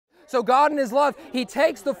So God in His love, He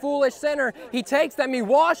takes the foolish sinner, He takes them, He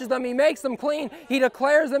washes them, He makes them clean, He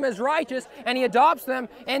declares them as righteous, and He adopts them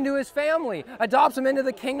into His family, adopts them into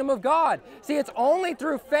the kingdom of God. See, it's only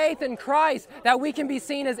through faith in Christ that we can be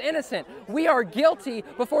seen as innocent. We are guilty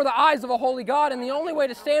before the eyes of a holy God, and the only way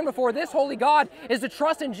to stand before this holy God is to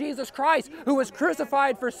trust in Jesus Christ, who was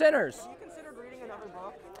crucified for sinners. Have you considered reading another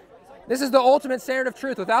book? This is the ultimate standard of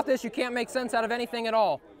truth. Without this, you can't make sense out of anything at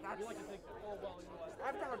all.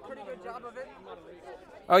 I've done a pretty good job of it.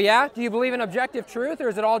 Oh yeah? Do you believe in objective truth, or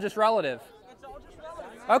is it all just relative? It's all just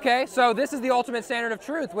relative. Okay, so this is the ultimate standard of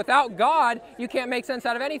truth. Without God, you can't make sense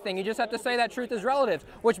out of anything. You just have to say that truth is relative,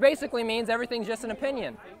 which basically means everything's just an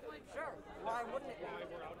opinion. Sure. Why wouldn't it?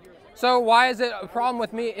 So why is it a problem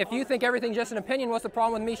with me? If you think everything's just an opinion, what's the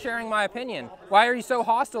problem with me sharing my opinion? Why are you so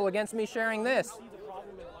hostile against me sharing this?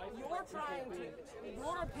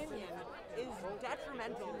 Your opinion is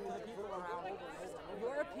detrimental to the people around you.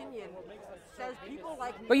 Your opinion says people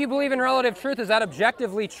like me. But you believe in relative truth. Is that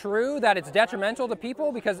objectively true, that it's detrimental to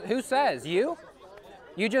people? Because who says? You?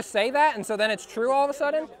 You just say that, and so then it's true all of a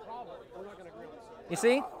sudden? You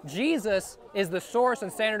see, Jesus is the source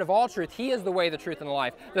and standard of all truth. He is the way, the truth, and the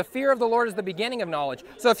life. The fear of the Lord is the beginning of knowledge.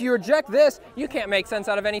 So if you reject this, you can't make sense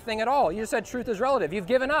out of anything at all. You just said truth is relative. You've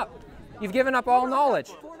given up. You've given up all knowledge.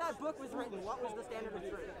 Before that book was written, what was the standard of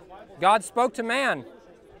truth? God spoke to man.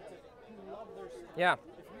 Yeah.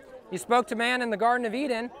 He spoke to man in the Garden of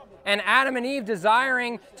Eden, and Adam and Eve,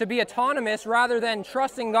 desiring to be autonomous rather than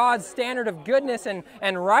trusting God's standard of goodness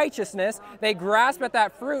and righteousness, they grasp at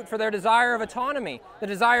that fruit for their desire of autonomy, the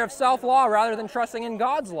desire of self-law rather than trusting in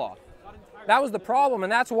God's law. That was the problem,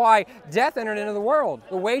 and that's why death entered into the world.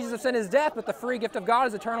 The wages of sin is death, but the free gift of God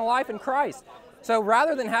is eternal life in Christ. So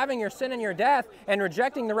rather than having your sin and your death and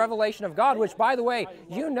rejecting the revelation of God, which, by the way,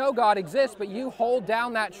 you know God exists, but you hold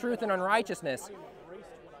down that truth in unrighteousness.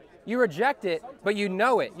 You reject it, but you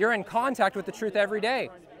know it. You're in contact with the truth every day.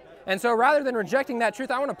 And so rather than rejecting that truth,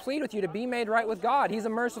 I want to plead with you to be made right with God. He's a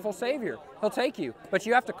merciful Savior. He'll take you, but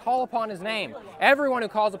you have to call upon His name. Everyone who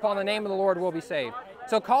calls upon the name of the Lord will be saved.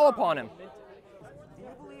 So call upon Him. Do you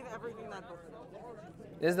believe everything that book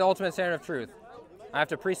says? This is the ultimate standard of truth. I have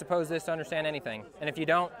to presuppose this to understand anything. And if you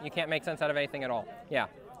don't, you can't make sense out of anything at all. Yeah.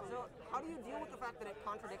 So how do you deal with the fact that it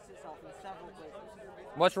contradicts itself in several places?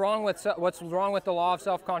 What's wrong with the law of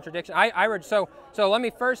self-contradiction? So let me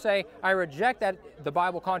first say I reject that the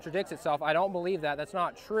Bible contradicts itself. I don't believe that. That's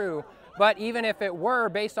not true. But even if it were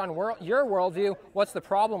based on your worldview, what's the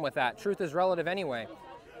problem with that? Truth is relative anyway.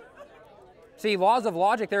 See, laws of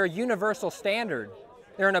logic, they're a universal standard.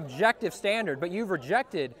 They're an objective standard, but you've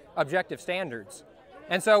rejected objective standards.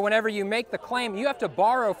 And so whenever you make the claim, you have to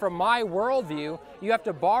borrow from my worldview, you have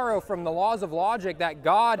to borrow from the laws of logic that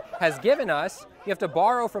God has given us, you have to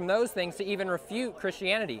borrow from those things to even refute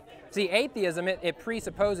Christianity. See, atheism, it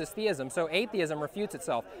presupposes theism, so atheism refutes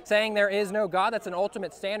itself. Saying there is no God, that's an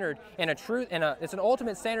ultimate standard it's an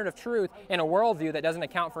ultimate standard of truth in a worldview that doesn't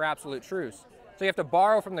account for absolute truths. So you have to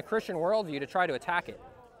borrow from the Christian worldview to try to attack it.